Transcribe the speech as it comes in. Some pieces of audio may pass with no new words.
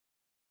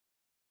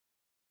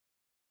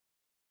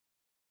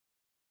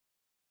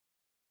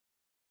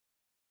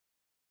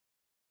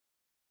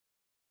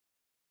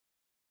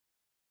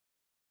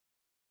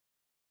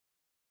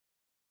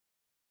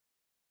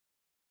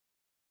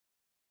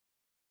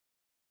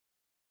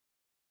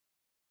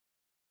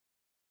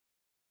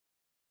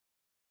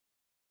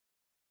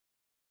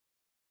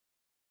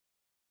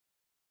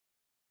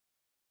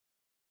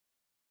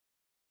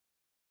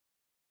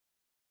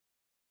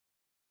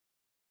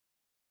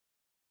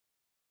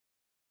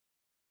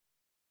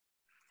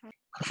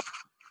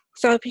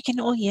So I hope you can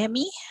all hear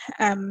me.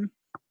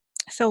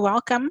 So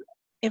welcome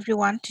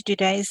everyone to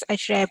today's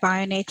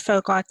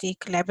H3ABioNet-Fogarty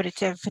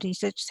Collaborative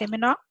Research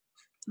Seminar.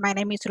 My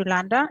name is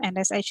Rolanda, and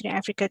as H3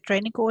 Africa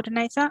Training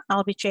Coordinator,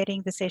 I'll be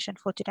chairing the session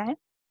for today.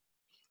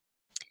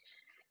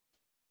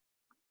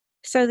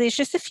 So there's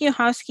just a few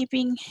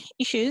housekeeping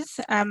issues.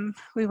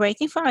 We're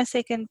waiting for our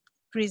second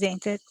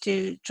presenter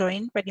to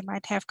join, but he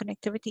might have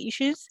connectivity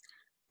issues.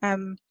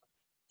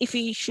 If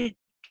he should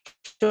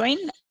join,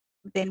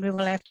 then we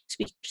will have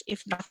speakers.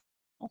 If not,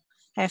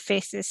 have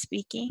Festus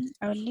speaking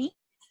only.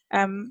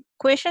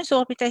 Questions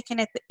will be taken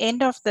at the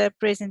end of the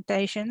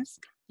presentations.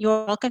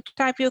 You're welcome to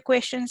type your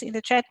questions in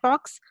the chat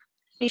box.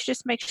 Please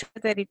just make sure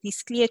that it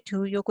is clear to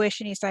who your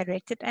question is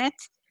directed at.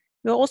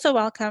 You're also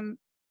welcome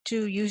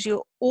to use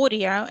your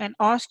audio and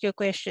ask your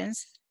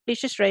questions.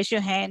 Please just raise your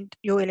hand,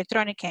 your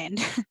electronic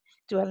hand,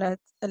 to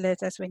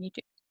alert us when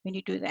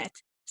you do that.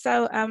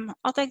 So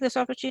I'll take this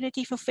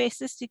opportunity for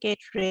Festus to get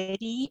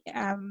ready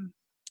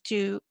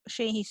to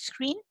share his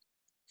screen.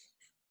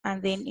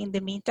 And then in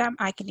the meantime,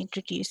 I can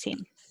introduce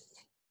him.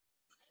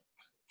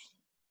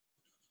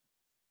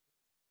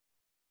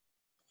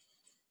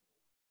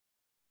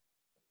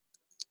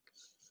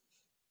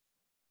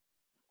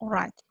 All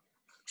right.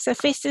 So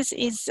Festus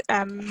is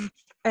an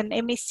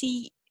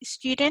MSc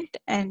student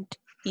and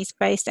he's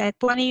based at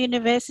Tshwane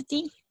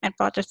University and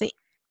part of the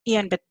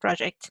ENCODE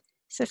project.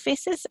 So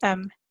Festus,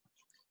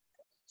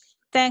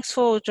 thanks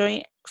for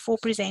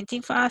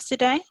presenting for us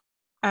today.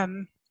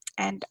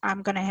 And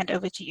I'm going to hand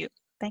over to you.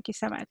 Thank you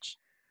so much.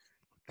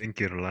 Thank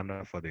you,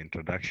 Rolanda, for the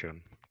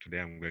introduction. Today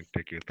I'm going to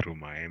take you through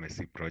my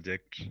MSc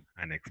project,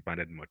 an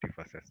expanded motif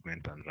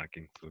assessment and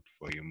ranking suite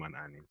for human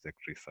and insect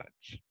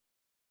research.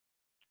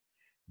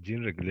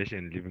 Gene regulation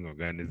in living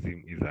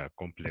organism is a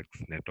complex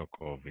network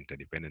of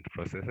interdependent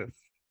processes.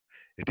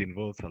 It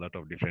involves a lot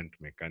of different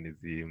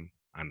mechanisms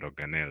and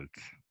organelles.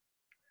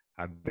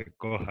 At the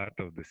core heart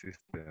of the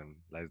system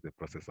lies the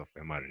process of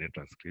mRNA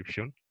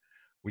transcription,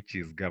 which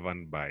is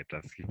governed by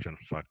transcription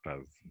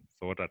factors.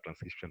 So what are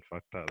transcription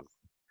factors?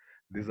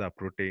 These are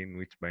proteins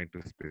which bind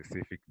to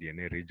specific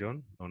DNA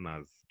region known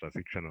as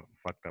transcription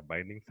factor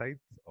binding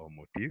sites or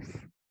motifs.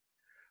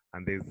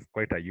 And there's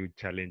quite a huge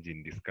challenge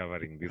in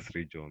discovering these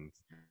regions,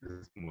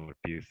 these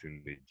motifs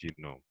in the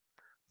genome.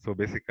 So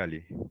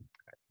basically,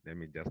 let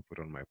me just put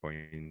on my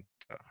pointer.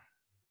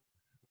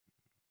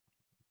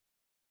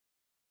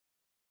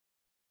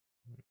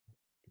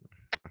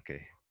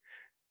 Okay,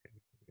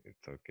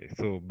 it's okay.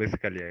 So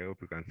basically, I hope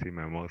you can see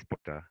my mouse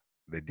pointer.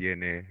 The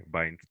DNA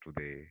binds to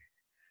the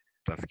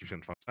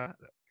transcription factor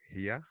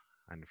here,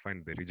 and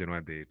find the region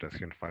where the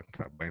transcription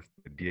factor binds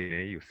to the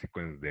DNA. You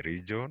sequence the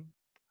region,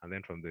 and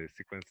then from the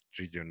sequenced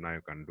region, now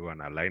you can do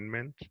an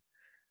alignment.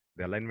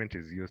 The alignment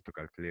is used to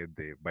calculate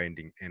the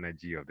binding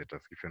energy of the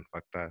transcription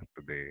factor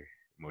to the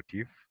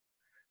motif.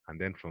 And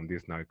then from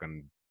this, now you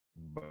can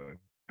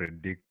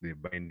predict the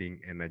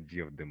binding energy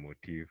of the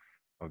motif,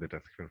 of the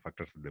transcription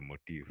factor to the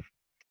motif.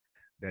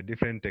 There are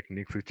different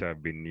techniques which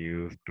have been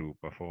used to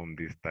perform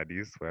these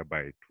studies, whereby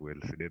it will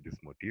elucidate these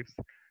motifs.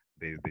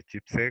 There is the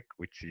ChIP-seq,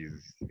 which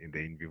is in the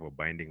in vivo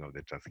binding of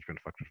the transcription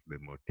factor to the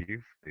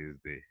motif. There is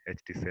the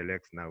H3ABioNet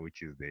now,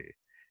 which is the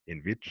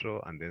in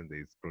vitro, and then there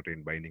is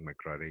protein binding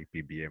microarray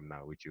PBM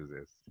now, which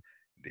uses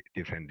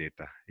different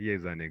data. Here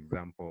is an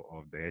example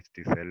of the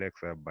H3ABioNet,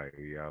 whereby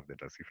we have the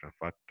transcription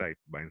factor, it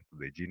binds to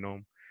the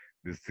genome.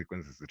 This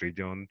sequence is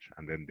regioned,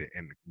 and then the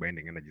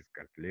binding energy is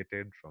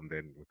calculated. From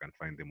then, we can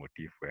find the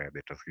motif where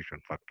the transcription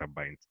factor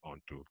binds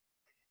onto.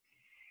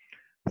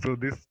 So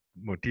these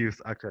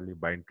motifs actually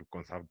bind to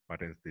conserved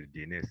patterns in the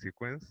DNA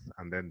sequence,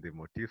 and then the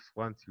motifs,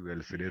 once you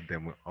elucidate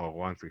them or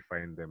once we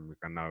find them, we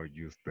can now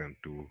use them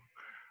to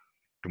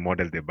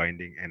model the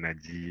binding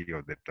energy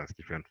of the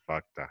transcription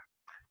factor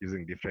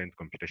using different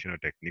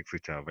computational techniques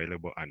which are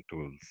available and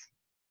tools.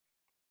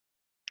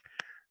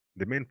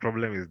 The main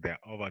problem is there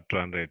are over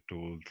 200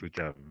 tools which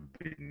have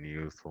been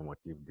used for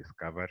motif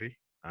discovery.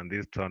 And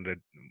these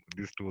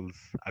tools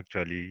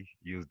actually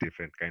use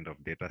different kind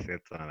of data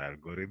sets and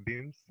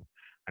algorithms.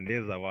 And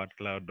there's a word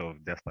cloud of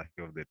just a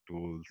few of the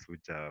tools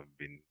which have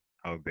been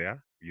out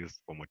there used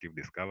for motif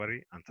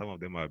discovery. And some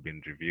of them have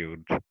been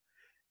reviewed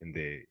in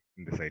the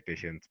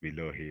citations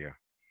below here.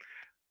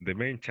 The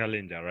main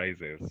challenge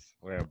arises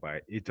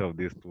whereby each of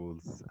these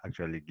tools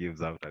actually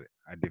gives out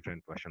a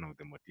different version of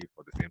the motif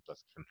for the same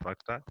transcription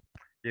factor.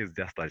 Here's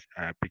just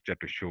a picture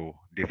to show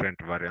different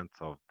variants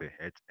of the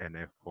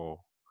HNF4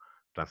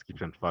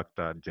 transcription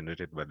factor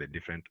generated by the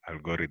different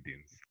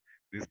algorithms.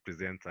 This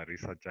presents a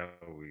researcher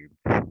with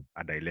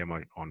a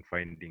dilemma on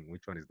finding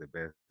which one is the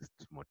best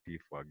motif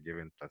for a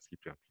given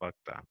transcription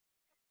factor.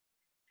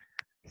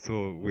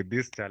 So with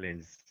this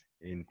challenge,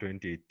 in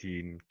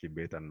 2018,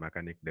 Kibet and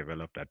Mechanic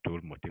developed a tool,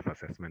 motif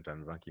assessment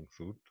and ranking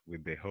suite,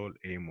 with the whole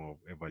aim of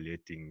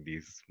evaluating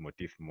these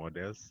motif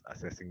models,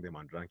 assessing them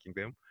and ranking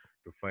them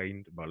to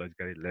find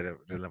biologically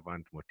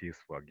relevant motifs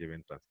for a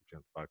given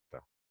transcription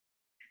factor.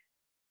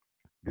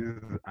 This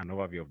is an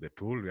overview of the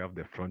tool. We have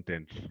the front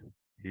end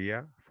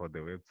here for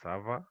the web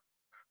server.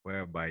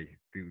 whereby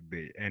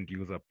the end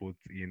user puts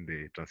in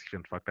the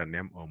transition factor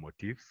name or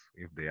motifs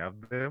if they have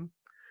them.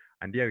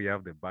 And here we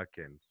have the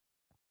backend.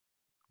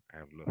 I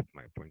have lost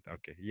my point.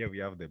 Okay, here we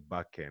have the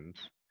backend,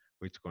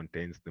 which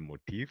contains the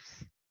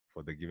motifs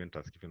for the given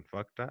transcription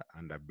factor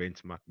and a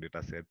benchmark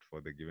data set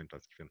for the given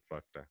transcription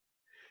factor.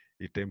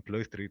 It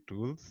employs three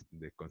tools: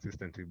 the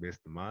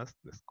consistency-based mass,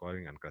 the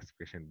scoring and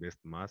classification-based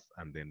mass,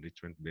 and the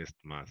enrichment-based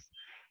mass.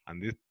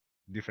 And these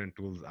different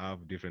tools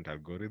have different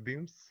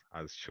algorithms,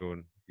 as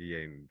shown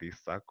here in this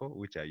circle,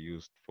 which are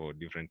used for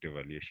different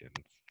evaluations.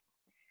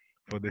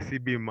 For the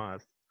CB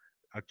mass,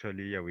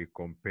 actually here we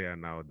compare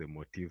now the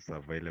motifs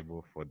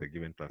available for the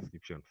given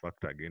transcription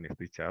factor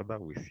against each other.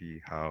 We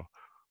see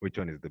which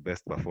one is the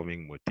best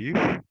performing motif.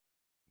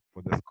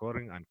 For the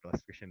scoring and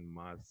classification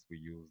mass, we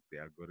use the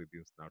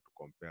algorithms now to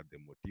compare the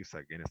motifs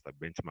against a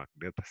benchmark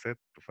data set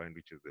to find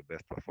which is the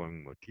best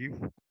performing motif.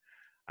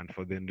 And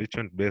for the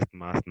enrichment-based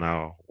mass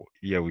now,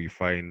 here we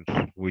find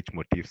which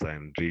motifs are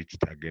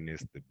enriched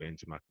against the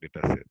benchmark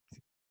data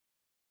sets.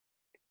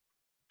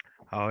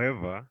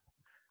 However,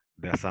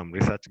 there are some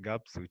research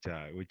gaps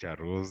which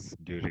arose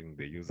during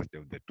the usage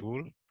of the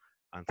tool,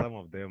 and some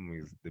of them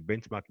is the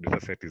benchmark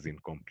data set is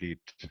incomplete.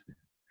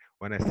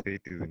 When I say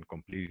it is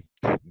incomplete,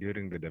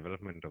 during the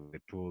development of the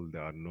tool,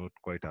 there are not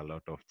quite a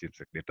lot of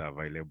chip-seq data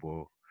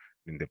available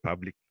in the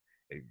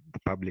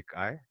public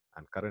eye.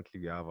 And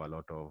currently, we have a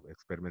lot of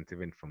experiments,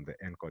 even from the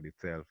ENCODE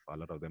itself. A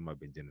lot of them have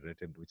been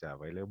generated, which are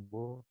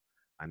available,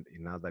 and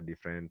in other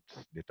different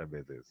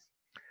databases.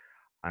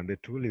 And the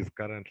tool is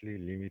currently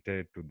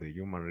limited to the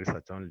human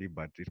research only,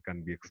 but it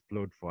can be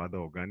explored for other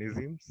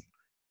organisms.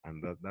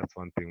 And that's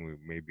one thing we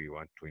maybe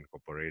want to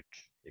incorporate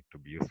it to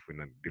be useful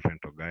in different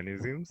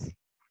organisms.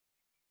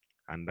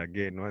 And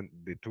again,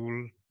 the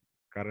tool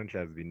currently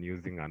has been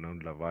using an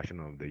older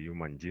version of the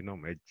human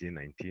genome,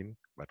 HG19,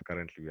 but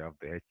currently we have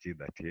the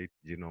HG38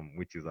 genome,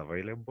 which is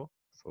available.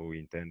 So we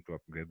intend to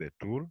upgrade the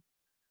tool.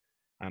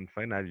 And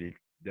finally,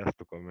 just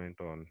to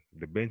comment on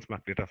the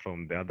benchmark data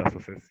from the other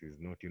sources is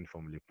not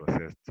uniformly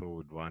processed. So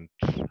we'd want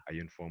a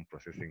uniform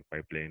processing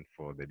pipeline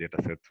for the data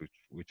sets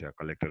which are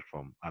collected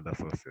from other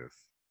sources.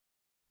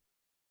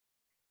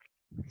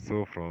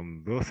 So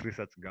from those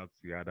research gaps,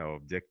 we had our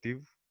objective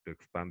to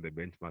expand the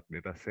benchmark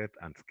data set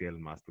and scale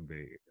mass to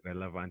be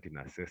relevant in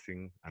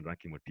assessing and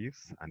ranking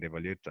motifs and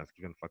evaluate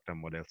transcription factor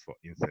models for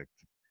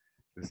insects.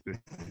 The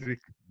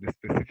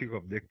specific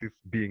objectives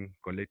being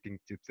collecting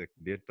chip-seq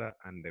data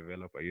and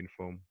develop a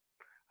uniform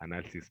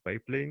analysis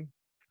pipeline,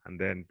 and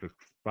then to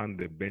expand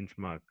the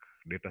benchmark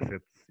data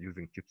sets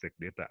using chip-seq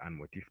data and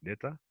motif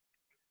data,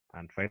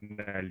 and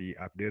finally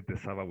update the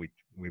server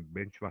with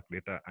benchmark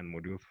data and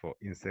modules for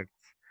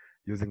insects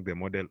using the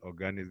model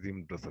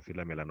organism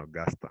Drosophila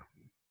melanogaster.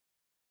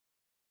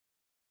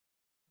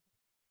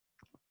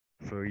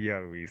 So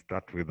here we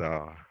start with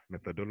our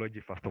methodology.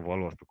 First of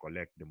all was to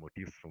collect the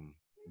motifs from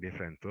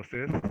different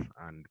sources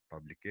and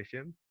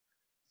publications.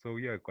 So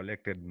here I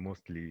collected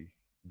mostly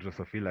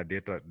Drosophila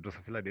data.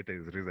 Drosophila data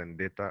is recent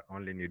data,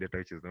 only new data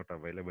which is not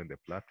available in the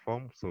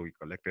platform. So we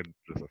collected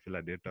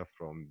Drosophila data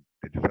from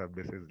the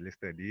databases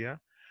listed here.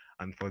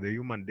 And for the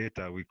human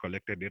data, we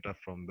collected data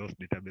from those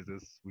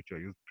databases which were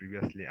used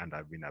previously and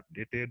have been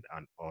updated,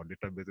 and or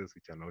databases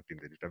which are not in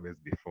the database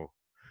before.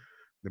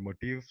 The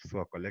motifs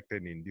were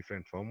collected in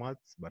different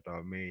formats, but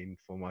our main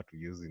format we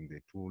use in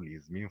the tool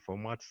is meme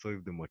format. So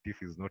if the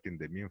motif is not in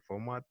the meme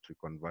format, we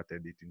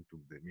converted it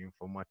into the meme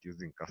format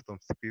using custom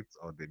scripts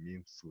or the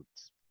meme suite.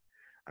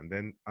 And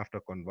then after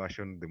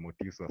conversion, the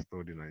motifs were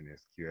stored in an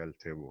SQL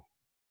table.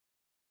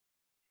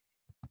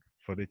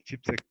 For the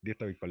chip-seq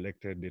data, we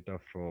collected data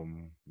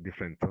from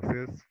different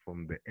sources,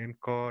 from the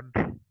ENCODE,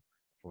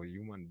 for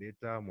human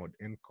data,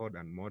 ENCODE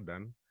and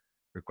modern.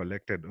 We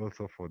collected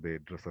also for the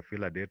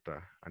Drosophila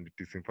data, and it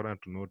is important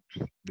to note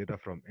data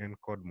from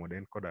ENCODE,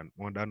 ENCODE, and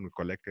modern. We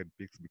collected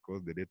peaks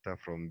because the data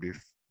from these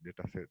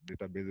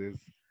databases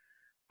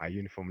are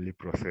uniformly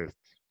processed.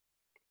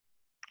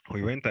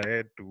 We went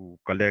ahead to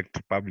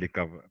collect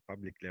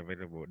publicly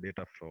available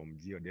data from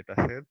GEO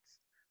Datasets,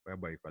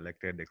 whereby we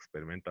collected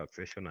experimental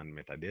accession and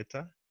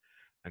metadata.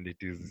 And it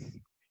is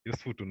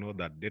useful to know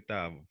that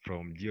data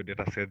from GEO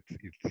datasets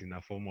is in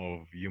a form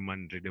of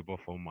human readable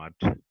format,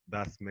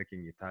 thus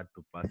making it hard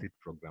to pass it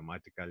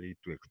programmatically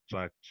to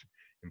extract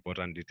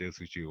important details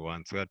which we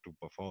want. So we had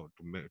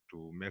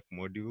to make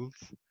modules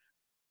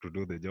to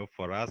do the job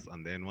for us.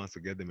 And then once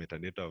we get the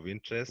metadata of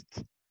interest,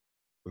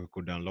 we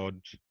could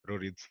download raw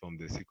reads from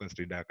the sequence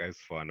read archives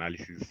for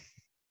analysis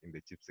in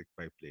the chip-seq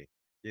pipeline.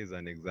 Here's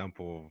an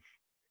example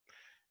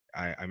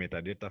of a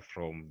metadata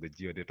from the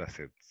GEO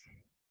datasets.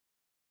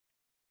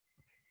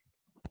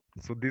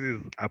 So this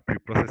is a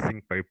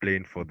pre-processing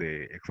pipeline for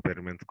the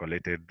experiments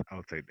collated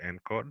outside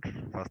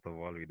ENCODE. First of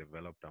all, we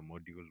developed a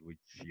module which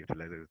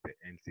utilizes the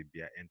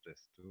NCBI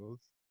interest tools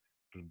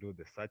to do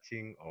the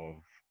searching of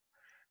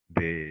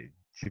the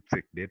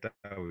chip-seq data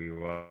we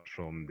want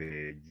from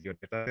the GEO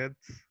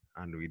datasets,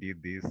 and we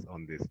did this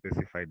on the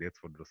specified dates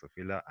for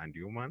Drosophila and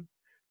human.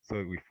 So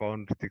we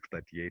found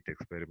 638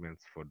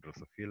 experiments for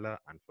Drosophila,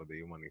 and for the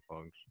human we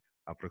found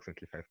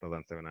approximately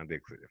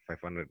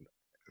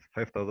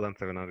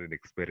 5,700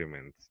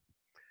 experiments.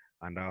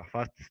 And our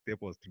first step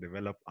was to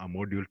develop a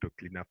module to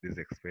clean up these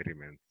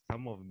experiments.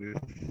 Some of these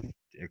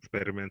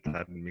experiments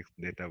had mixed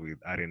data with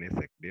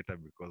RNA-seq data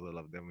because all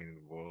of them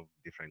involve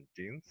different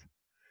genes.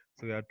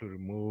 So we had to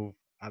remove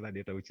other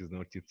data which is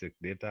not chip-seq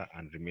data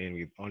and remain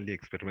with only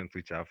experiments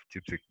which have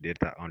chip-seq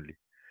data only.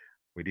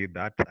 We did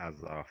that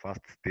as our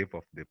first step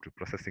of the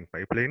pre-processing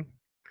pipeline.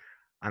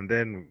 And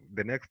then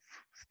the next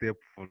step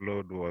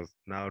followed was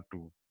now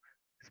to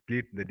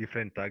split the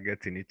different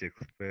targets in each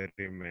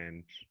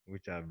experiment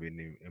which have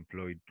been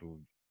employed to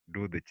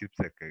do the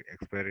chip-seq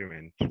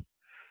experiment.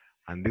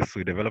 And this,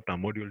 we developed a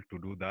module to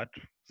do that.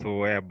 So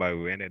whereby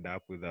we ended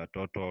up with a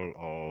total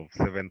of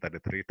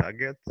 733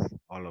 targets,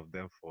 all of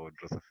them for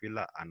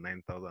Drosophila, and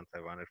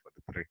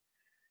 9,543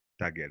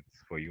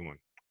 targets for human.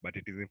 But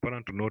it is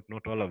important to note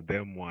not all of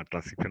them were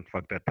transcription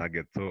factor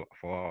targets. So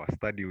for our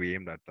study, we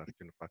aimed at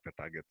transcription factor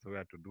targets. So we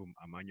had to do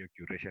a manual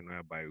curation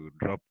whereby we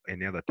drop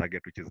any other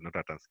target which is not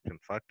a transcription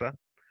factor.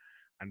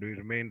 And we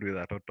remained with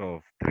a total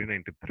of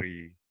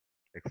 393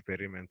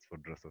 experiments for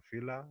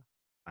Drosophila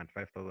and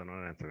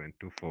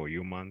 5,172 for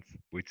humans,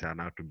 which are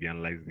now to be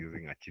analyzed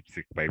using a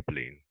chip-seq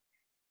pipeline.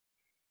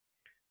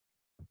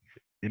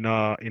 In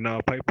our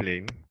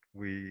pipeline,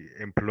 we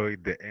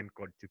employed the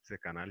ENCODE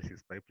ChIP-seq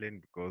analysis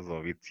pipeline because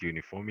of its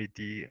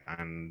uniformity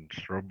and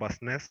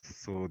robustness.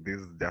 So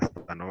this is just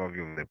an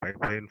overview of the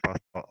pipeline.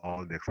 First of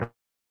all, the experiments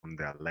from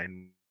the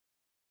alignment.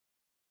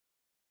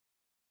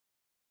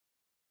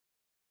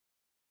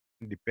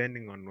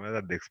 Depending on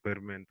whether the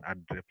experiment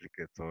had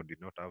replicates or did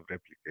not have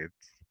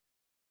replicates,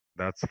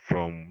 that's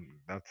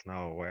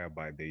now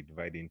whereby they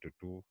divide into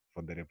two.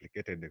 For the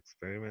replicated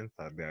experiments,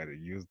 they are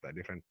used a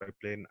different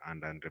pipeline,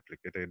 and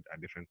unreplicated a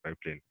different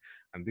pipeline.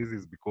 And this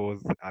is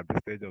because at the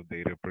stage of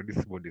the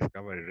reproducible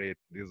discovery rate,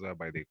 this is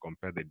whereby they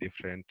compare the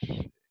different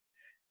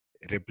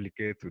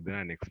replicates within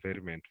an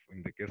experiment.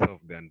 In the case of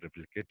the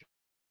unreplicated,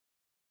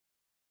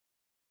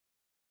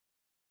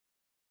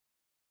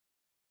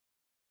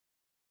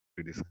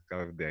 to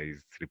discover if there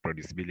is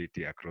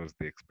reproducibility across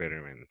the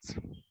experiments.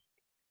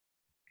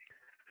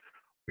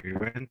 We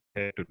went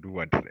ahead to do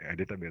a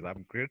database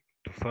upgrade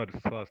so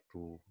as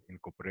to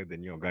incorporate the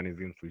new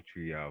organisms which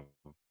we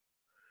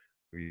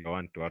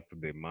want to add to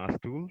the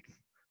MARStools.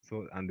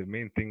 So, and the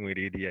main thing we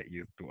did here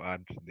is to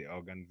add the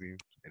organism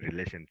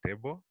relation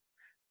table.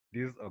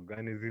 This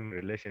organism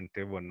relation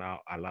table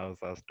now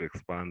allows us to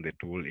expand the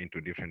tool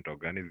into different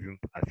organisms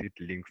as it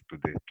links to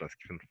the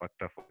transcription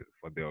factor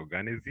for the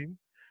organism.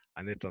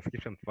 And the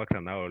transcription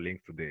factor now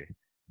links to the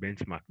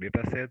benchmark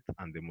data sets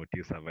and the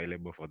motifs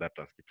available for that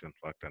transcription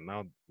factor.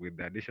 Now, with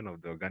the addition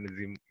of the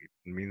organism, it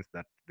means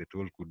that the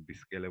tool could be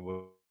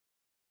scalable.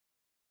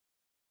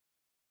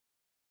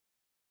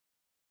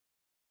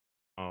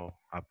 Now,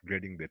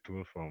 upgrading the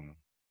tool from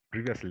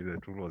previously, the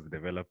tool was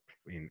developed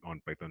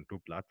on Python 2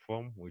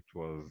 platform, which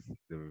was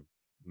the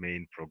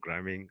main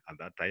programming at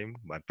that time,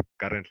 but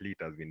currently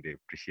it has been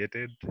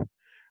depreciated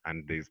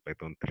and there's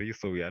Python 3.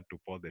 So we had to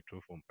port the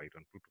tool from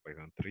Python 2 to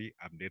Python 3,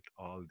 update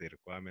all the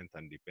requirements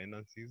and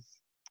dependencies,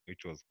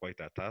 which was quite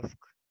a task.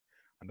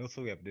 And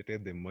also we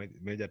updated the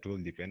major tool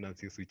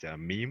dependencies, which are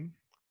meme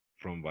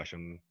from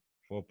version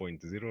 4.0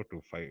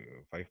 to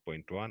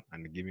 5.1,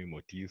 and give me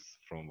motifs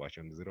from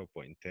version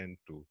 0.10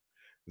 to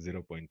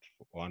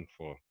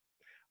 0.14.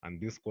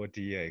 And this quote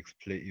here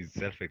is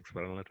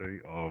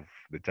self-explanatory of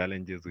the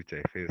challenges which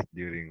I faced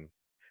during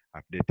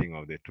updating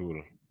of the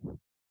tool.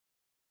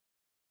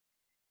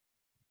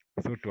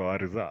 So to our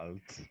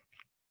results,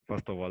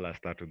 first of all, I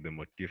start with the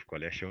motif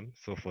collection.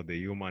 So for the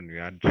human, we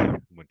had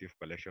motif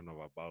collection of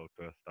about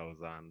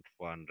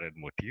 12,400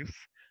 motifs,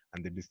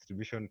 and the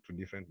distribution to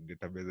different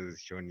databases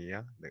is shown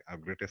here. Our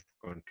greatest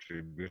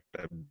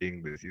contributor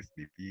being the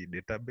SPP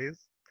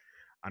database.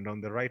 And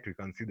on the right, we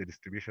can see the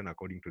distribution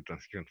according to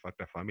transcription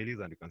factor families,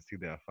 and you can see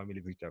there are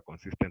families which are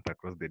consistent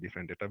across the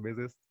different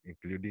databases,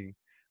 including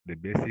the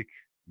basic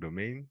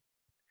domain,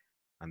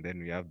 and then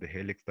we have the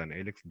helix and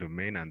helix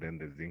domain, and then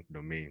the zinc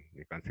domain.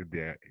 You can see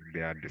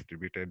they are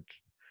distributed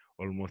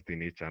almost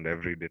in each and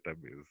every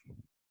database.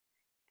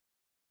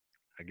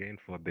 Again,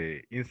 for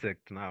the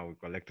insect now, we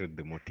collected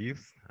the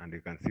motifs, and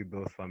you can see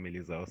those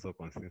families are also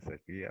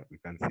consistent here. We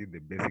can see the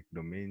basic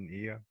domain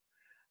here,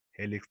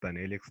 helix and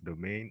helix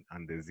domain,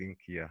 and the zinc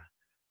here.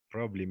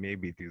 Probably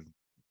maybe it is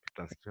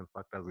transcription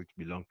factors which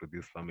belong to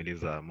these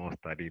families are more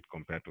studied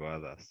compared to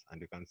others.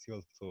 And you can see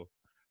also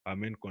our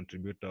main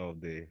contributor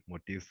of the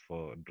motifs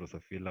for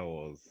Drosophila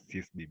was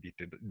SysDB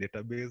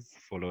database,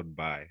 followed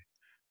by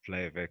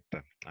fly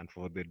vector. And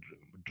for the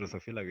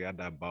Drosophila, we had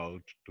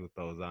about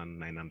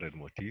 2,900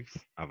 motifs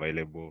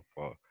available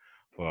for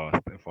our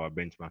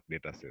benchmark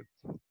data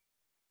sets.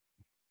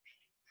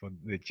 For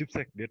the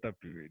chip-seq data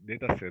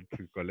sets,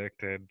 we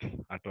collected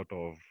a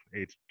total of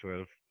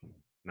 812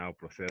 now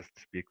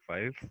processed peak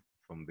files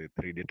from the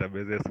 3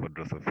 databases for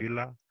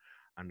Drosophila,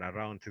 and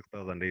around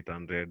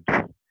 6,800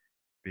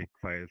 peak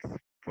files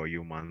for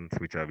humans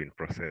which have been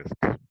processed.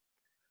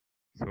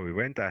 So we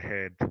went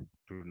ahead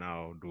to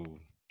now do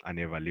an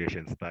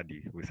evaluation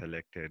study. We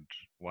selected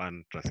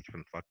one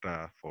transcription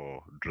factor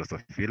for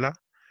Drosophila,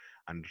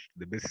 and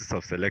the basis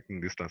of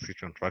selecting this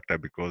transcription factor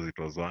because it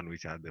was one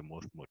which had the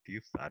most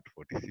motifs at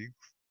 46,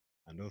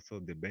 and also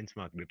the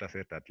benchmark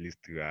dataset. At least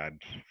we had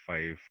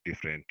 5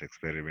 different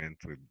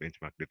experiments with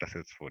benchmark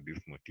datasets for this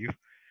motif.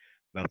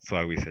 That's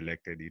why we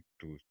selected it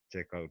to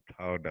check out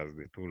how does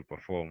the tool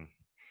perform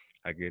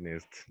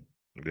against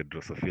the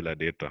Drosophila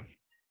data.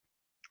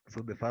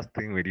 So the first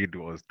thing we did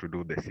was to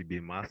do the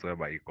CB mass,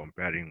 whereby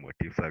comparing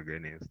motifs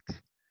against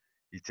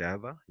each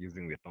other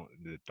using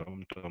the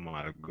TomTom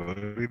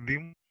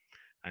algorithm.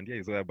 And here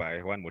is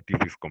whereby one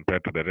motif is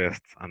compared to the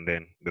rest, and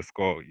then the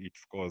score, each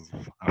scores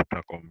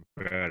after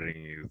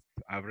comparing is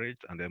average,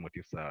 and then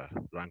motifs are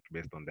ranked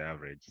based on the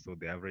average. So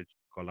the average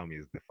column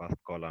is the first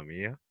column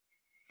here,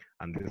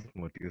 and these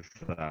motifs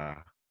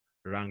are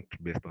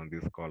ranked based on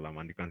this column.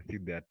 And you can see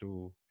there are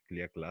two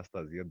clear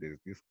clusters here. There's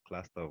this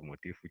cluster of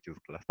motif which is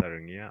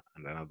clustering here,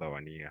 and another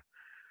one here.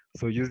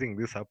 So using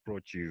this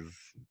approach is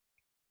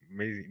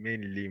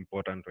mainly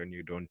important when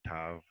you don't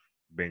have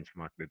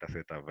benchmark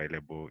dataset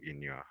available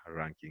in your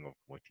ranking of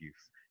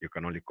motifs. You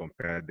can only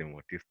compare the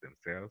motifs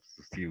themselves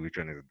to see which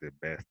one is the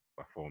best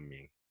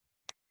performing.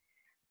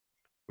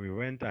 We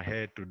went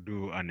ahead to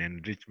do an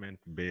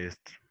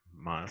enrichment-based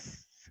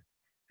mass,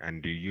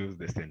 and you use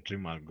the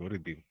Centrim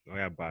algorithm,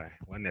 whereby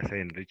when I say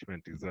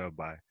enrichment is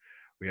whereby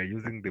we are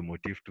using the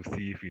motif to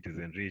see if it is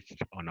enriched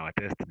on our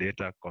test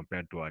data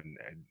compared to a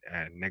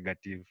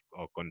negative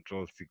or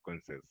control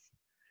sequences.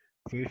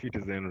 So if it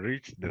is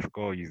enriched, the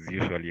score is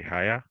usually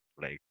higher.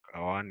 Like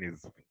a 1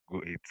 is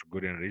good, it's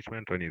good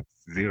enrichment. When it's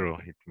 0,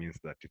 it means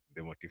that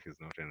the motif is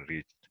not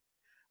enriched.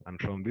 And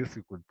from this,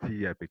 you could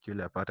see a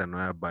peculiar pattern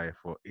whereby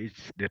for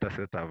each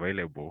dataset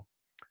available,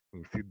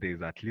 we see there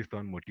is at least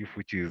one motif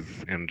which is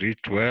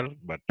enriched well,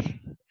 but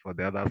for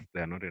the others,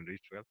 they are not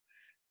enriched well.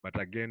 But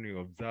again, we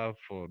observe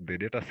for the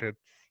datasets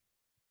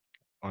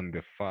on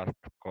the first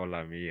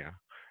column here,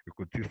 you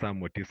could see some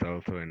motifs are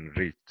also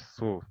enriched.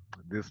 So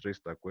this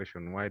raised the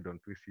question, why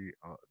don't we see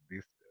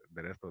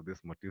the rest of these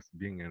motifs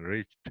being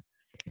enriched?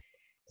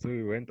 So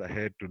we went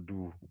ahead to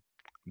do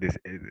this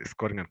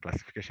scoring and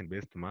classification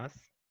based mass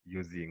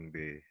using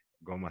the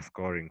GOMA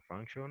scoring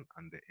function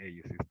and the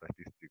AUC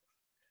statistics.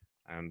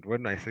 And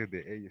when I say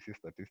the AUC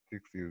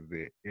statistics is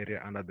the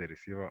area under the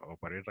receiver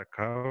operator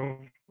curve,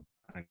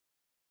 and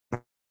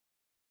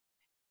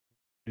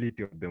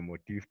ability of the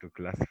motif to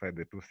classify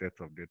the two sets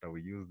of data.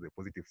 We use the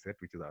positive set,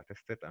 which is our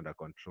test set, and a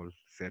control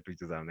set,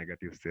 which is our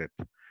negative set.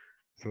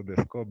 So the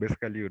score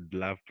basically you'd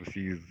love to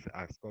see is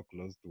a score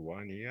close to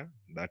 1 here.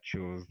 That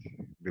shows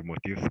the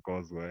motif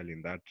scores well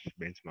in that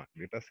benchmark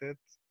data set.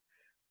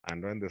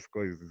 And when the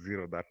score is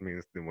 0, that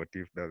means the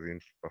motif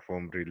doesn't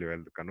perform really well.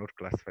 You cannot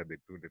classify the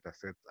two data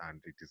sets, and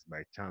it is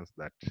by chance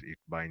that it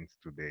binds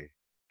to the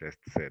test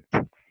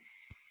set.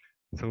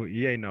 So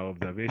here in our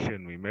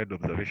observation, we made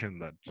observation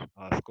that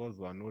our scores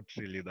were not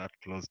really that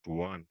close to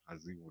 1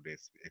 as we would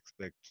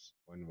expect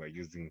when we're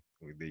using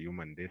with the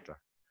human data.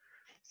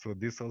 So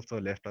this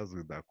also left us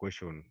with the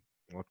question,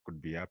 what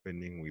could be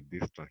happening with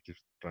this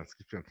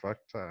transcription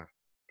factor?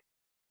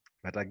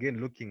 But again,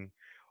 looking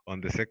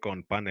on the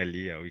second panel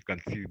here, we can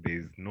see there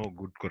is no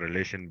good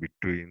correlation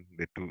between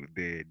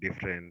the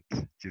different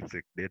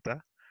ChIP-seq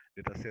data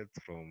sets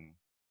from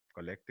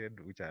collected,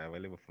 which are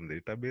available from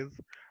the database.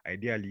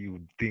 Ideally, you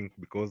would think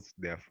because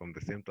they are from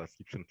the same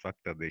transcription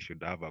factor, they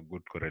should have a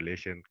good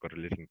correlating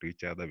to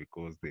each other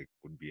because they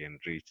could be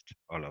enriched,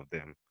 all of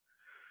them.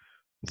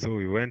 So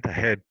we went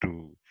ahead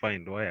to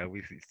find why are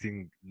we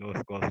seeing low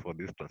scores for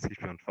this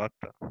transcription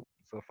factor.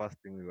 So first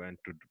thing we went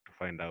to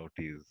find out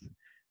is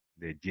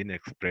the gene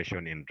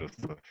expression in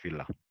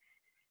Drosophila.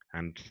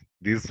 And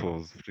this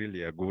was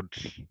really a good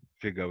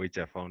figure which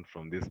I found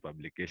from this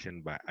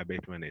publication by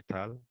Abateman et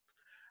al.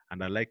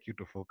 And I'd like you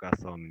to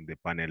focus on the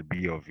panel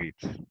B of it.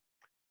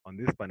 On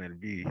this panel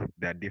B,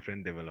 there are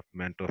different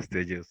developmental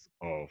stages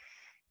of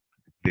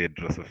the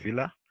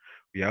Drosophila.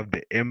 We have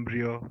the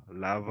embryo,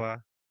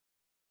 larva,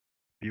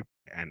 pupa,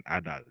 and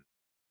adult.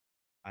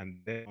 And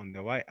then on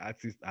the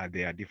y-axis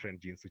there are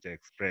different genes which are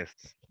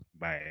expressed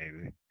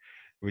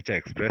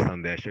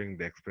and they're showing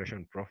the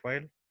expression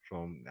profile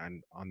from,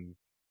 and on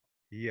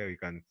here you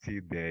can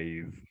see there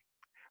is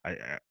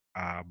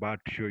about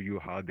to show you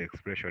how the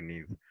expression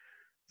is.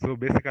 So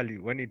basically,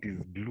 when it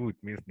is blue, it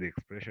means the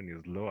expression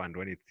is low, and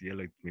when it's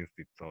yellow, it means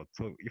it's out.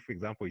 So if, for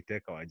example, we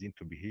take our gene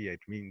to be here,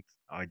 it means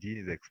our gene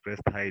is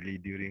expressed highly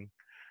during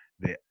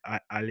the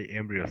early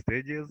embryo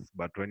stages,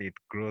 but when it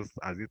grows,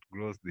 as it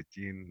grows, the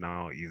gene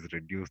now is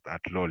reduced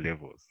at low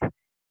levels.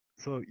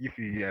 So if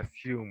we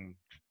assume,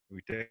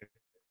 we take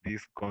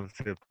this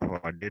concept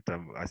for our data,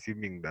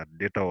 assuming that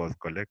data was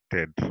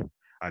collected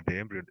at the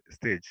embryo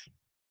stage.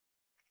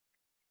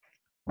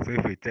 So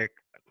if we take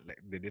like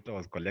the data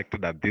was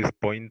collected at this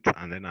point,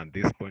 and then at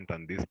this point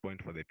and this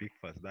point for the peak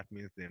first, that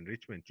means the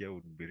enrichment here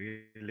would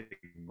be really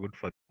good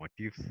for the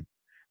motifs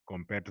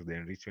compared to the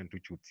enrichment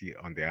which we would see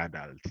on the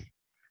adult.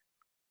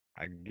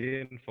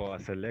 Again, for a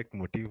select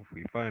motif,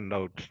 we find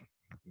out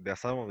There are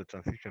some of the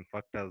transcription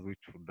factors which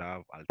would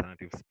have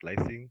alternative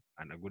splicing,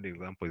 and a good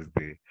example is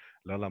the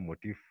Lola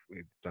motif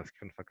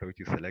transcription factor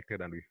which is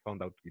selected, and we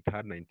found out it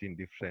had 19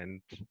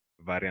 different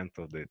variants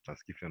of the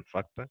transcription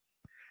factor.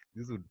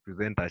 This would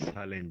present a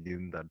challenge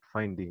in that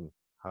finding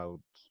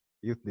out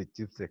if the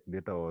chip-seq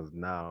data was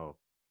now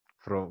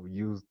from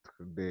used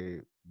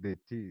the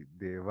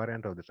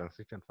variant of the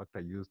transcription factor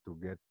used to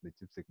get the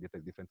chip-seq data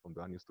is different from the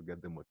one used to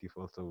get the motif.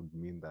 Also would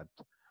mean that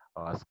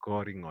our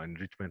scoring or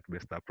enrichment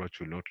based approach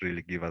will not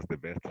really give us the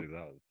best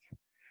results.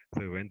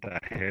 So we went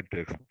ahead to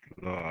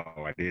explore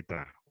our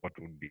data, what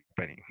would be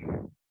happening.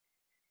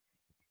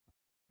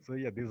 So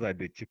yeah, these are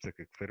the chip-seq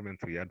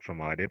experiments we had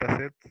from our data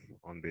sets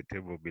on the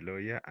table below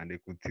here, and you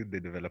could see the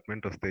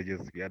developmental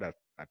stages. We had at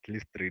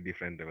least 3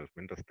 different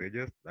developmental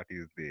stages. That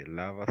is the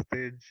larva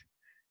stage,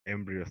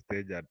 embryo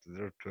stage at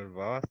 0 to 12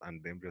 hours,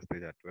 and the embryo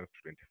stage at 12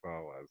 to 24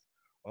 hours.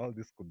 All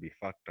these could be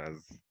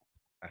factors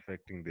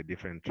affecting the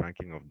different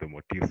ranking of the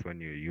motifs when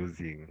you're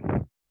using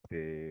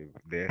the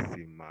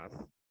SC mass.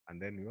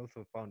 And then we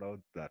also found out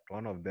that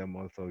one of them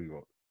also,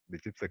 the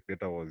chip-seq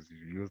data was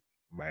used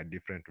by a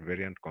different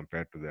variant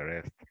compared to the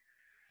rest.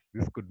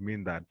 This could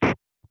mean that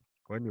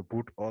when you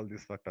put all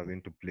these factors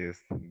into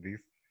place,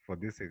 for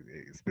this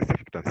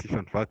specific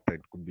transition factor,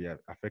 it could be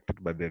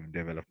affected by the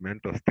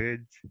developmental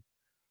stage,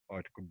 or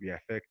it could be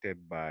affected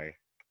by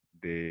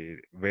the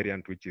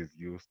variant which is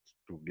used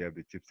to get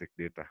the chip-seq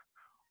data.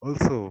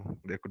 Also,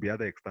 there could be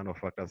other external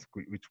factors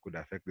which could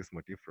affect this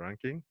motif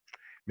ranking.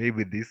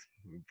 Maybe this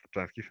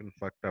transcription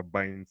factor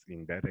binds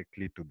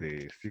indirectly to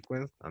the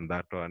sequence, and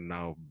that one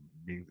now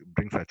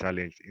brings a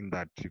challenge in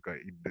that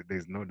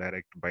there's no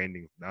direct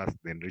binding. Thus,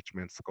 the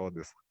enrichment score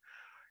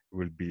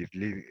will be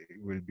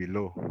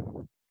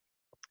low.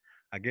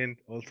 Again,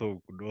 also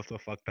could also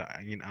factor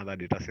in other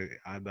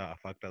other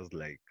factors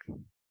like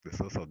the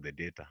source of the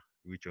data,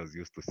 which was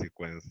used to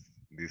sequence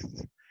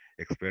these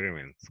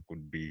experiments,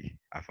 could be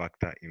a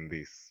factor in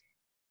this.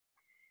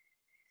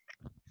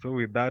 So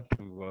with that,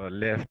 we were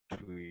left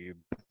with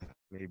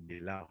maybe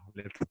now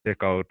let's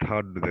check out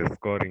how do the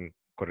scoring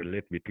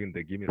correlate between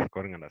the GIMI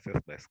scoring and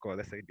assessed by score.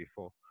 Let's say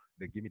before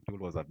the GIMI tool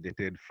was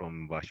updated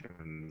from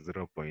version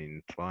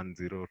 0.10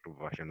 to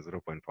version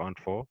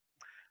 0.14.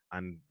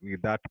 And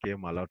with that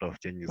came a lot of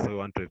changes. So we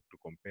wanted to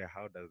compare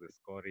how does the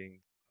scoring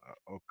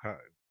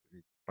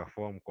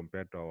perform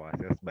compared to our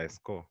assessed by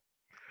score.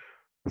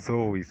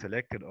 So we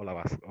selected all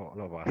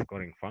of our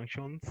scoring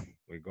functions.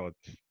 We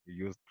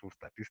used 2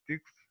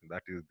 statistics,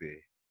 that is the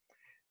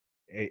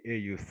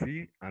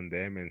AUC and the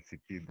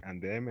MNCP. And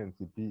the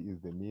MNCP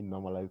is the mean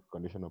normalized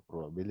conditional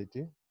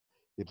probability.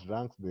 It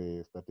ranks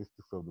the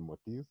statistics of the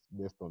motifs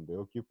based on the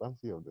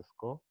occupancy of the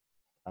score.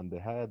 And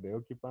the higher the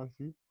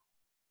occupancy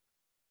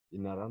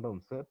in a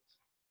random set,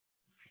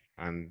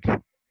 and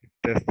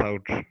test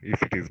out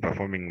if it is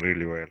performing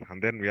really well.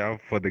 And then we have,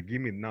 for the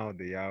GIMI now,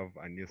 they have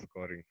a new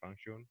scoring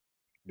function,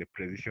 the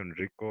precision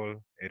recall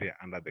area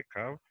under the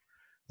curve.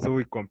 So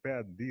we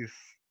compared this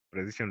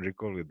precision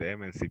recall with the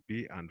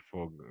MNCP, and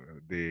for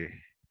the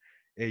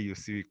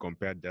AUC, we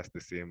compared just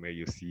the same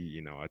AUC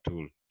in our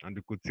tool. And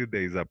you could see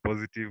there is a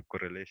positive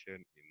correlation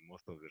in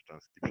most of the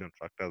transcription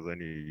factors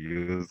when you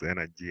use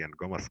energy and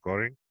gamma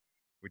scoring,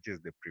 which is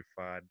the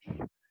preferred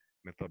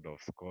method of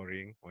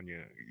scoring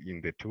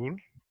in the tool.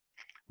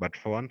 But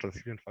for one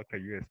transcription factor,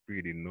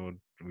 USP did not,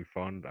 we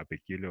found a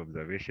peculiar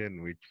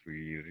observation, which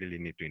we really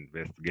need to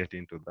investigate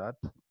into that.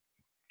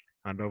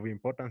 And of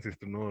importance is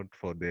to note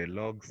for the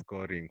log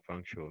scoring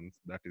functions,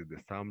 that is the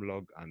sum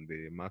log and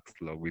the max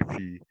log, we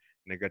see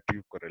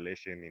negative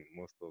correlation in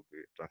most of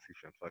the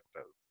transcription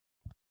factors.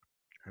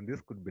 And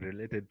this could be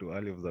related to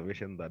early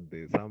observation that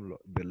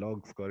the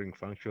log scoring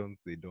functions,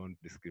 they don't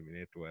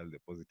discriminate well the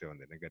positive and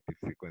the negative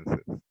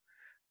sequences.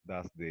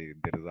 Thus, the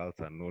results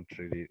are not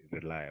really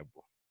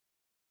reliable.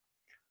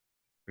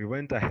 We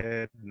went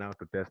ahead now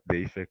to test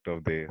the effect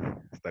of the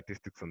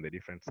statistics on the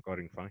different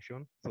scoring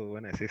functions. So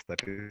when I say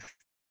statistics,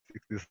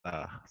 these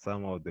are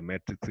some of the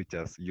metrics which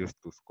are used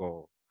to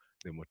score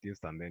the motifs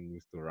and then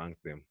used to rank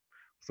them.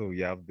 So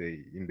we have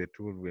in the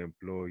tool, we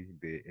employ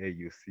the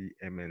AUC,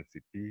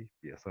 MNCP,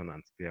 Pearson,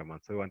 and Spearman.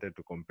 So we wanted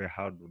to compare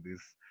how do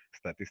these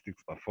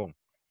statistics perform.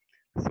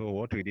 So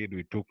what we did,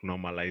 we took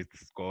normalized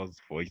scores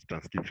for each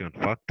transcription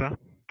factor,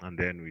 and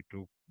then we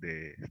took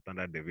the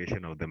standard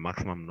deviation of the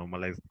maximum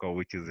normalized score,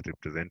 which is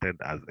represented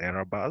as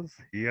error bars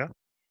here.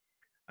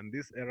 And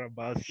these error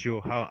bars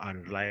show how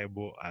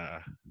unreliable a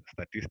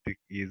statistic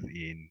is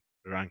in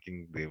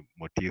ranking the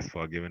motifs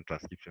for a given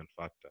transcription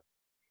factor.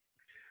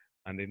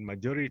 And in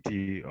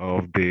majority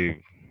of the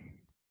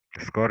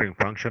scoring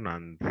function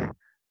and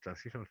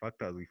transcription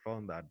factors, we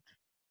found that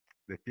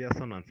the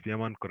Pearson and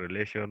Spearman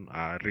correlation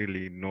are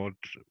really not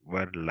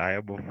very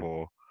reliable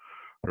for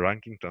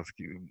ranking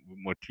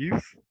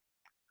motifs,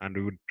 and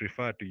we would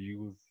prefer to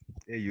use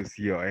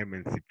AUC or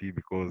MNCP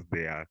because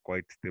they are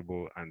quite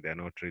stable and they're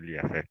not really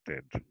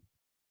affected.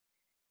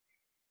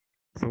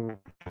 So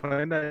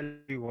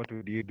finally, what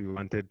we did, we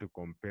wanted to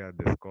compare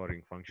the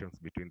scoring functions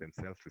between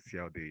themselves to see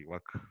how they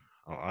work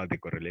or how they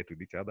correlate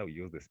with each other. We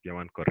use the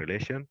Spearman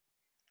correlation.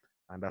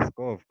 And a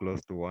score of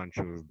close to 1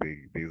 shows there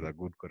is a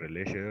good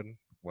correlation,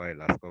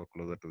 while a score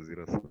closer to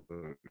 0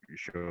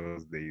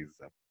 shows there is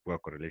a poor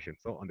correlation.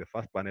 So on the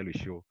first panel, we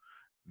show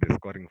the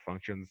scoring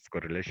functions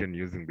correlation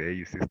using the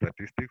AUC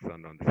statistics,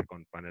 and on the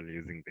second panel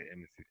using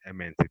the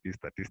MNCP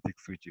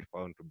statistics, which we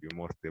found to be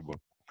more stable.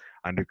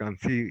 And you can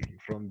see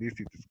from this,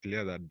 it is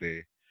clear that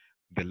the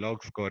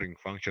log scoring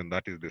function,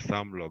 that is the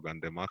sum log and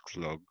the max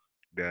log,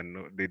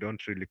 they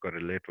don't really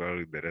correlate well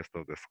with the rest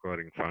of the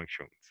scoring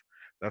functions.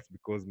 That's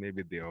because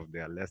maybe they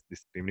are less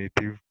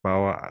discriminative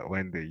power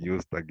when they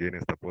used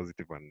against a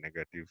positive and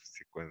negative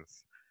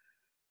sequence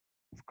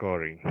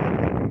scoring.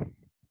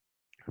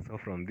 So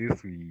from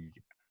this, we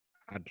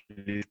at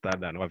least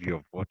had an overview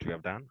of what we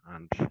have done.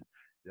 And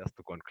just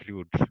to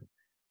conclude,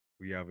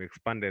 we have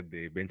expanded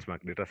the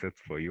benchmark datasets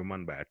for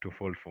human by a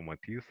twofold for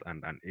Motifs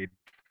and an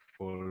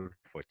eightfold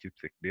for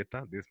ChIP-seq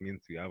data. This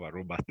means we have a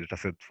robust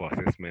dataset for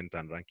assessment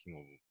and ranking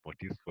of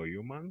Motifs for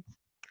humans.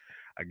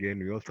 Again,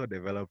 we also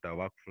developed a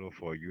workflow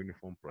for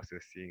uniform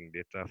processing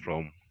data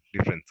from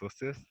different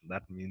sources.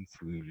 That means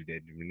we will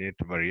eliminate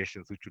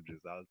variations which would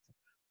result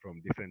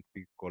from different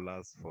peak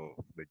collars for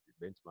the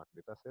benchmark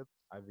datasets.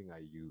 Having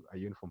a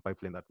uniform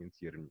pipeline, that means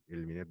you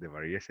eliminate the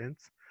variations.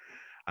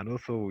 And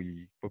also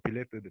we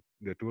populated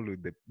the tool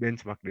with the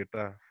benchmark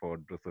data for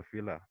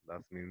Drosophila.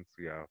 That means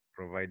we are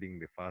providing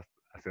the first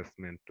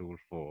assessment tool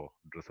for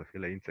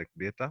Drosophila insect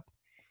data.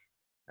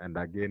 And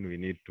again, we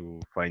need to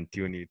fine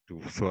tune it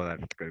so that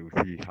we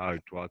see how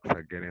it works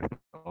against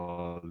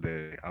all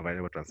the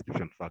available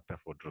transcription factor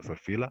for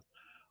Drosophila.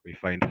 We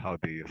find how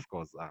the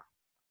scores are.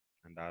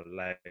 And I'd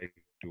like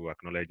to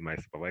acknowledge my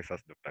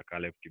supervisors, Dr.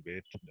 Caleb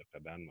Kibet,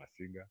 Dr. Dan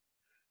Masiga,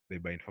 the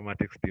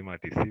bioinformatics team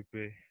at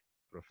SPP,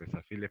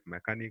 Professor Philip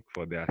Mechanic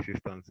for their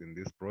assistance in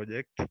this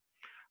project.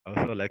 I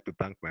also like to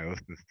thank my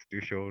host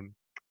institution,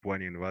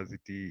 Pwan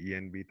University,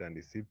 ENBIT, and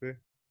SPP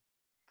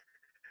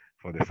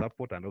for the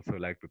support, and also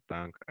like to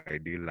thank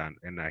IDEAL and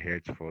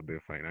NIH for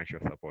the financial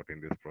support in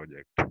this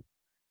project.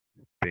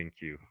 Thank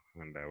you,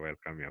 and I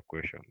welcome your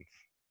questions.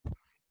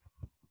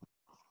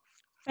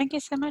 Thank you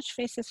so much,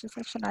 Festus, for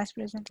such a nice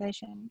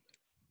presentation.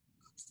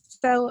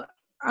 So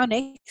our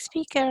next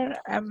speaker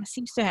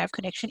seems to have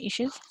connection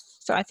issues.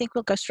 So I think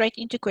we'll go straight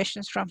into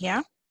questions from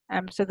here.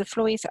 So the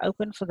floor is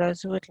open for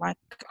those who would like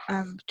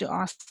to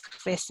ask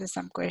Festus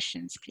some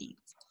questions, please.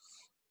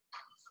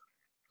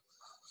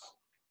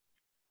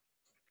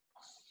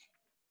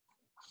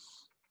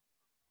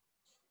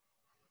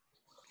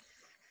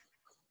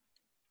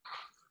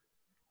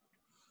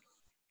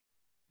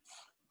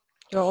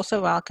 You're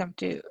also welcome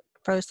to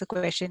post the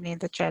question in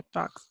the chat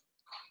box.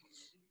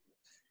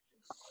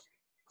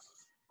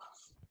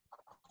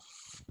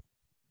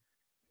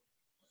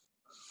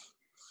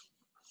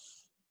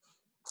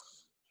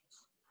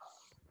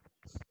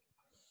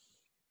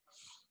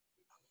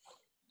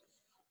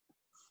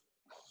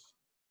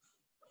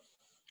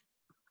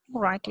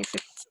 All right, if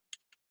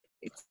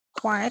it's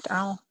quiet,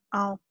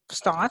 I'll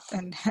start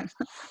and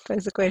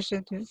pose the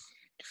question to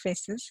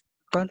Festus.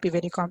 Won't be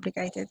very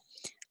complicated.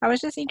 I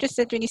was just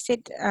interested when you said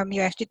you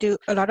have to do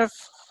a lot of,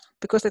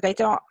 because the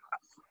data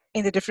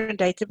in the different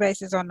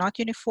databases are not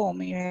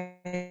uniform, you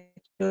have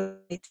to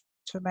do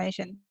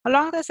information. How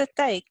long does it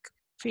take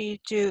for you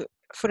to,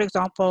 for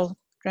example,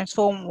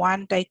 transform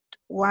one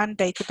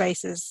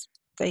database's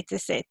data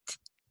set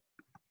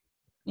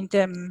in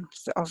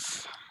terms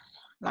of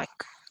like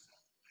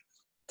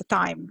the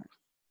time?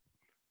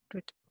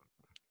 Okay.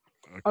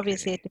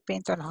 Obviously, it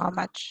depends on how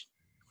much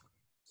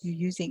you're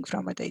using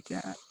from a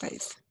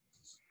database.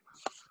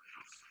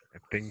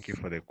 Thank you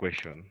for the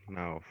question.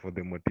 Now, for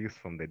the motifs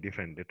from the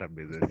different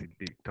databases,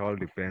 it all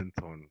depends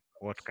on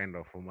what kind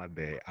of format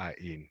they are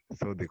in.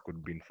 So they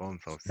could be in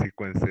forms of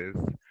sequences,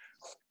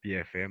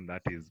 PFM,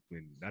 that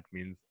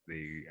means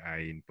they are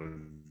in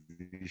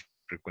position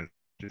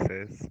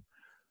frequencies.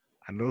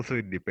 And also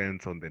it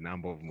depends on the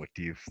number of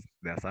motifs.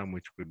 There are some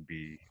which could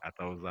be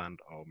 1,000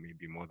 or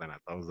maybe more than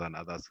 1,000,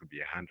 others could be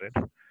 100.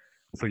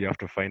 So you have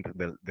to find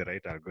the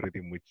right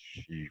algorithm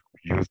which you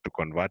use to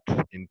convert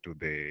into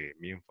the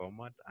meme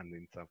format. And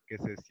in some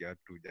cases, you have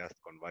to just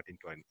convert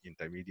into an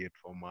intermediate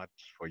format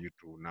for you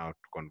to now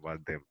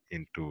convert them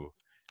into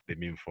the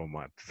meme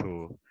format.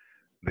 So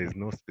there's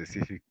no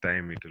specific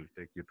time it will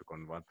take you to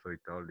convert. So it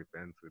all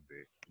depends with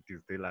it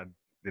is tailored,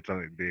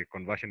 the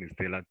conversion is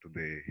tailored to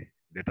the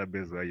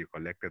database where you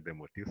collected the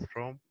motifs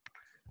from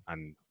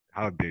and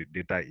how the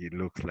data it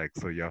looks like.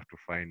 So you have to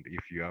find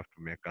if you have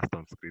to make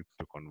custom scripts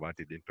to convert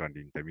it into an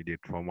intermediate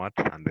format,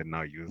 and then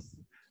now use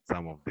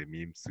some of the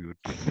meme suite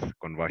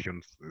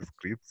conversion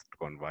scripts to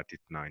convert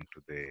it now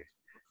into the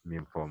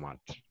meme format.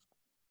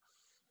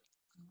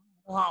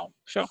 Wow,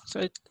 sure. So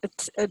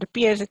it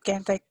appears it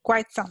can take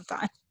quite some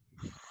time.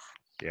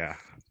 Yeah.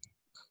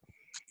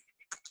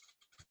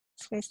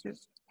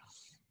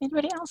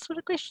 Anybody else with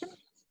a question?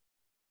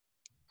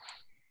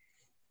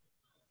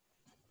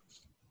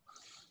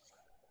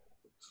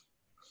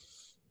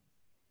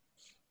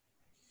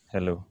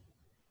 Hello.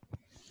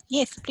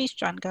 Yes, please,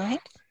 John, go ahead.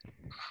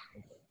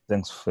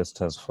 Thanks,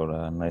 Festus, for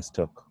a nice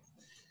talk.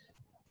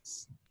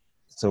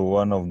 So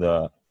one of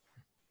the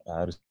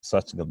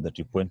research gap that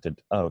you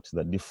pointed out,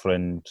 the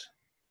different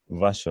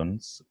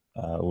versions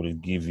will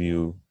give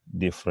you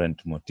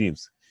different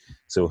motifs.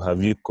 So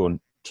have you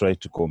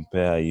tried to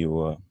compare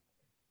your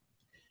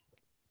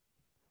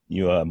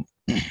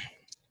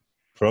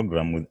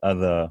program with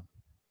other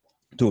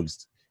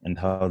tools, and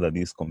how do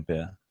these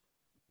compare?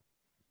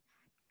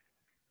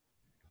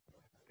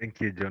 Thank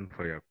you, John,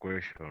 for your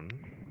question.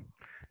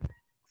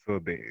 So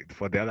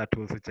for the other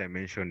tools which I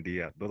mentioned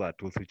here, those are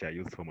tools which are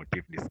used for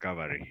motif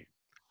discovery.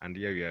 And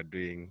here we are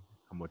doing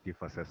a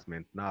motif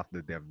assessment. Now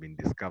after they have been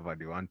discovered,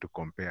 we want to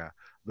compare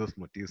those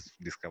motifs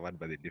discovered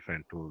by the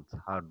different tools.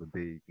 How do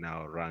they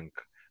now rank?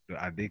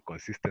 Are they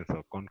consistent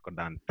or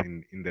concordant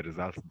in the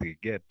results they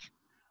get?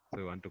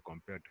 So we want to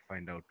compare to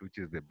find out which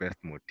is the best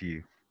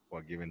motif for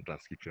a given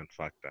transcription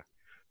factor.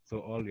 So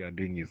all we are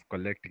doing is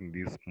collecting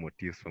these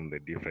motifs from the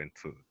different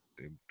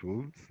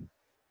tools,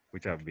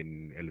 which have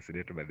been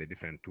elucidated by the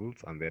different tools,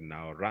 and then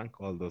now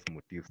rank all those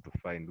motifs to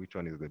find which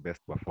one is the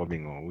best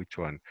performing or which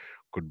one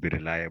could be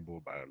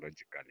reliable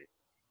biologically.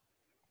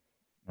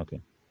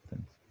 Okay,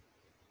 thanks.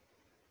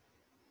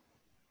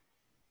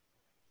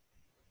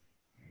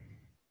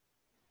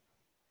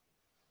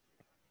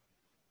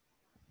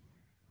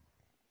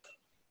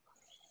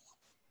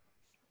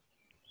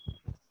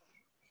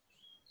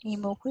 Any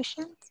more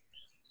questions?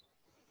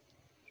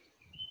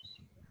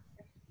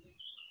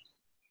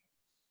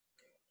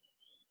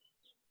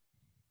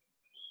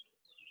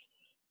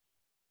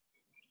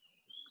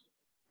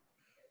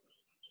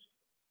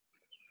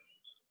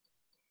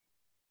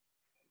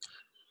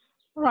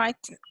 Right,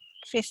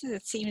 Festus,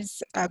 it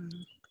seems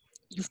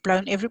you've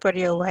blown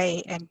everybody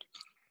away and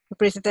the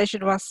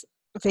presentation was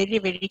very,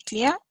 very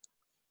clear.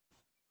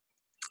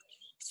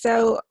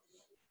 So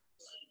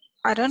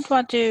I don't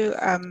want to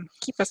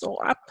keep us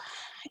all up.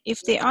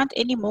 If there aren't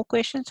any more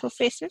questions for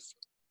Festus,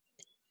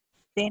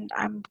 then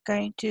I'm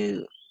going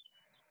to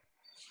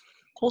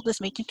call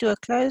this meeting to a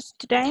close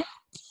today,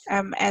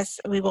 as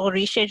we will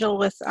reschedule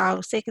with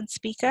our second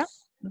speaker,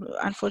 who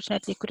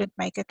unfortunately couldn't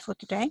make it for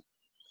today.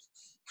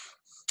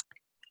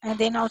 And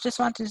then I'll just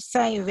want to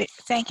say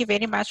thank you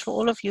very much for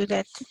all of you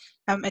that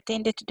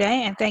attended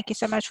today, and thank you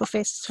so much for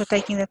Festus for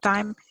taking the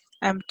time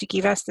to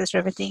give us this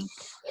riveting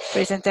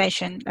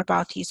presentation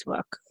about his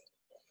work.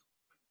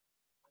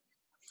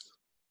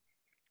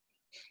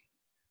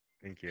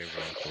 Thank you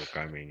everyone for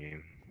coming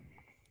in,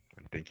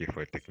 and thank you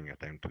for taking your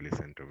time to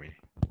listen to me.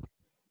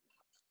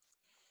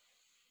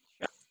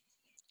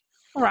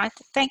 All right,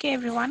 thank you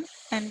everyone,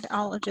 and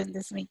I'll adjourn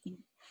this meeting.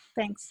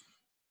 Thanks,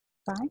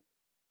 bye.